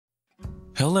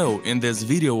Hello, in this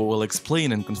video we will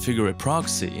explain and configure a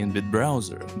proxy in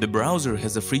BitBrowser. The browser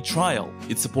has a free trial.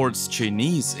 It supports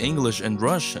Chinese, English and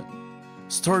Russian.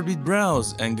 Start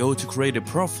BitBrowser and go to create a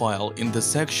profile in the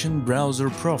section Browser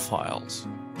Profiles.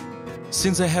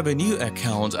 Since I have a new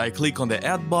account, I click on the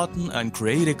Add button and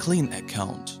create a clean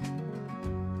account.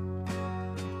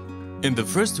 In the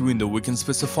first window we can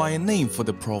specify a name for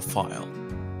the profile.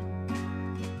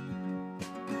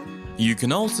 You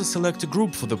can also select a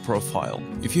group for the profile,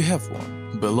 if you have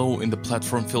one. Below in the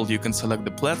platform field you can select the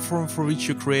platform for which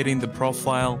you're creating the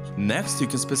profile. Next you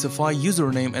can specify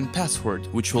username and password,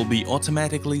 which will be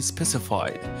automatically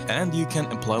specified, and you can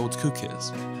upload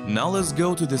cookies. Now let's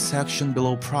go to the section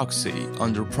below proxy.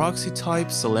 Under proxy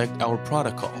type select our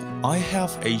protocol. I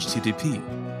have HTTP.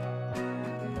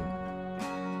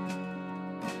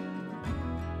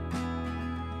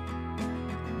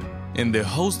 In the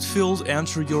host field,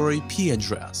 enter your IP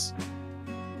address.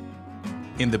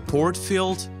 In the port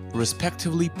field,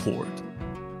 respectively port.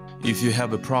 If you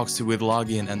have a proxy with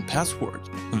login and password,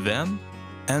 then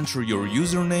enter your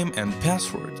username and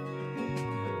password.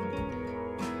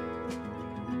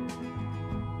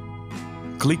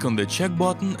 Click on the check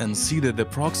button and see that the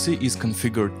proxy is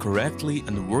configured correctly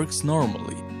and works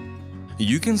normally.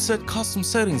 You can set custom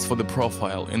settings for the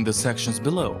profile in the sections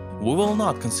below. We will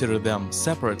not consider them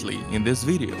separately in this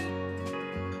video.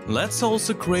 Let's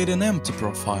also create an empty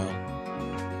profile.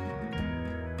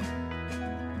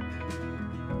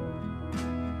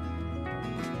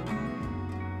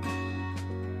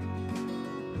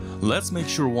 Let's make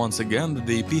sure once again that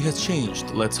the IP has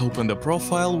changed. Let's open the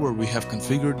profile where we have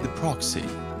configured the proxy.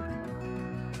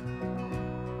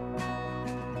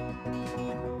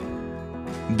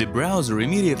 The browser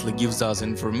immediately gives us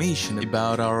information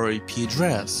about our IP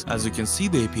address. As you can see,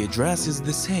 the IP address is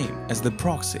the same as the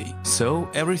proxy, so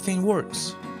everything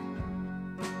works.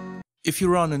 If you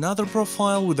run another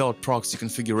profile without proxy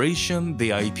configuration,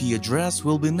 the IP address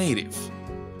will be native.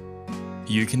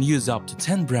 You can use up to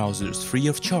 10 browsers free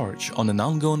of charge on an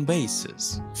ongoing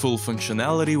basis. Full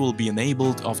functionality will be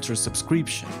enabled after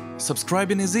subscription.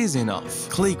 Subscribing is easy enough.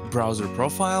 Click Browser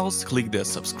Profiles, click the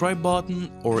Subscribe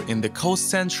button, or in the Cost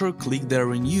Center, click the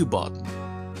Renew button.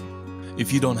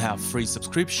 If you don't have free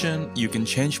subscription, you can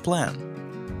change plan.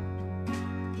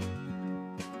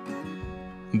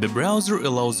 The browser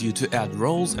allows you to add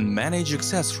roles and manage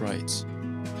access rights.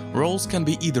 Roles can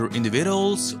be either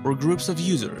individuals or groups of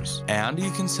users, and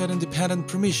you can set independent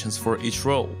permissions for each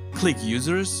role. Click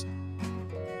Users,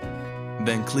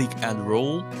 then click Add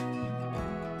Role.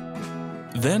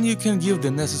 Then you can give the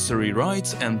necessary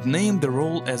rights and name the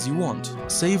role as you want.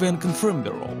 Save and confirm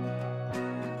the role.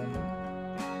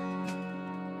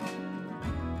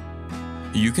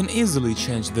 You can easily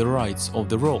change the rights of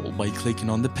the role by clicking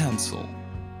on the pencil.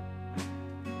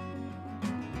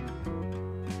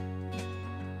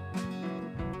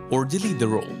 Or delete the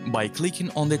role by clicking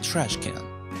on the trash can.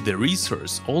 The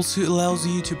resource also allows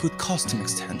you to put custom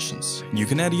extensions. You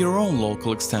can add your own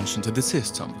local extension to the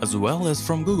system, as well as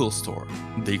from Google Store.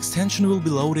 The extension will be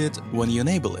loaded when you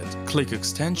enable it. Click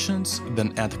Extensions,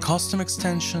 then add Custom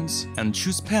Extensions, and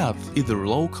choose path, either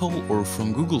local or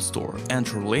from Google Store.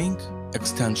 Enter link,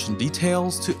 extension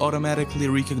details to automatically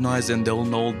recognize and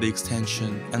download the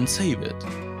extension, and save it.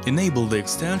 Enable the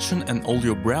extension and all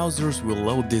your browsers will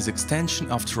load this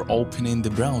extension after opening the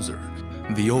browser.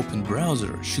 The open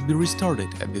browser should be restarted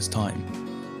at this time.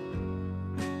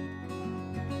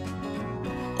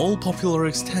 All popular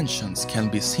extensions can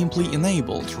be simply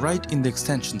enabled right in the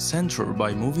extension center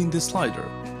by moving the slider.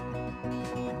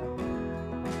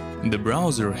 The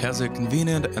browser has a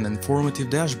convenient and informative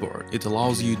dashboard. It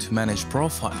allows you to manage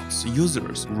profiles,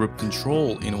 users, group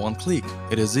control in one click.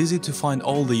 It is easy to find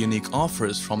all the unique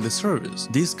offers from the service,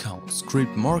 discounts,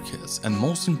 script markets, and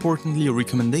most importantly,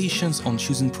 recommendations on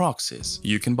choosing proxies.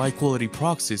 You can buy quality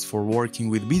proxies for working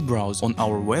with BitBrowser on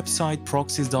our website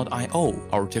proxies.io.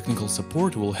 Our technical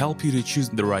support will help you to choose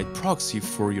the right proxy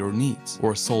for your needs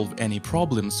or solve any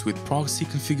problems with proxy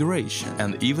configuration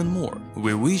and even more.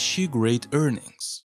 We wish you great earnings.